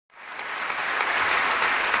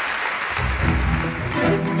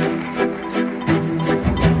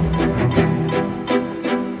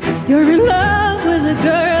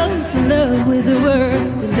who's in love with the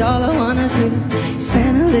world, and all I wanna do is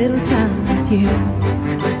spend a little time with you.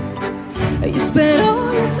 You spent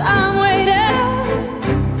all your time waiting,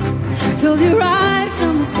 told you right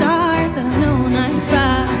from the start that I'm no 9 to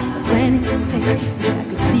 5. I'm planning to stay, wish I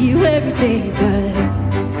could see you every day, but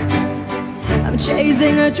I'm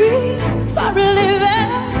chasing a dream for a living.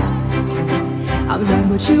 I'm not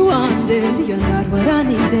what you wanted, you're not what I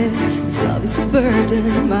needed. This love is a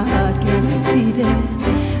burden, my heart can't repeat it.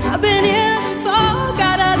 I've been here before,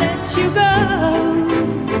 gotta let you go.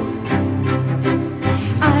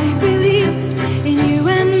 I believed in you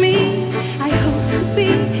and me, I hope to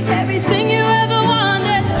be everything you ever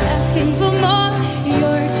wanted. Asking for more,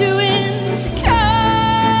 you're too insecure.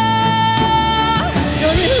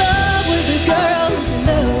 You're in love with a girl who's in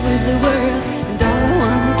love with the world, and all I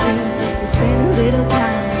wanna do is spend a little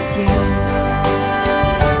time with you.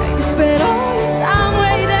 You spent all your time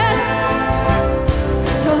waiting,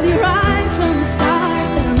 told you right from the start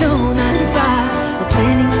that I'm no 9 to 5. I'm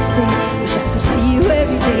planning to stay, wish I could see you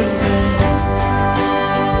every day, but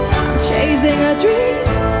I'm chasing a dream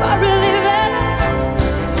for a living.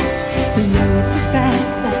 You know it's a fact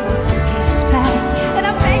that my suitcase is packed, and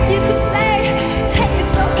I beg you to say, hey,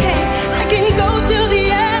 it's okay. I can go till the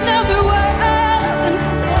end of the world and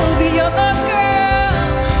still be your girl.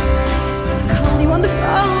 Call you on the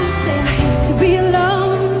phone, say I hate to be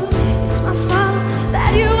alone. It's my fault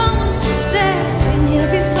that you almost cheated. Been here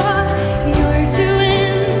before, you're too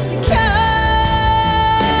insecure.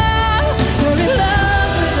 You're in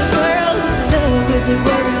love with a girl who's in love with the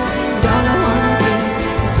world, and all I wanna do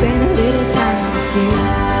is spend a little time with you.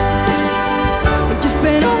 But you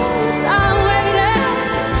spent all your time waiting,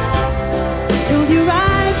 told you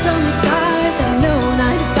right from the start that I'm no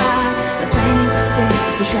 9 to 5. I'm planning to stay,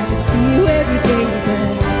 wish I could see you every day,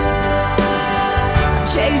 but I'm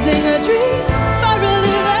chasing a dream for a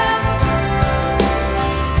living.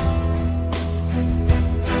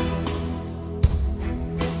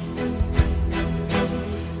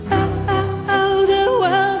 Oh, oh, oh, the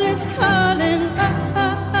world is calling. Oh,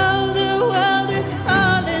 oh, oh, the world is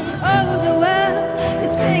calling. Oh, the world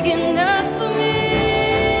is big enough for me.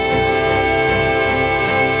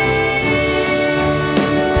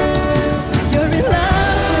 You're in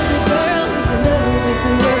love with a girl who's in love with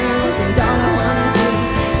the world, and all I wanna do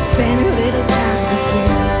is spend a little time with you.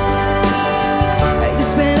 You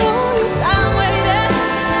spent all your time waiting,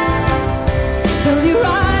 told you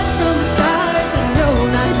right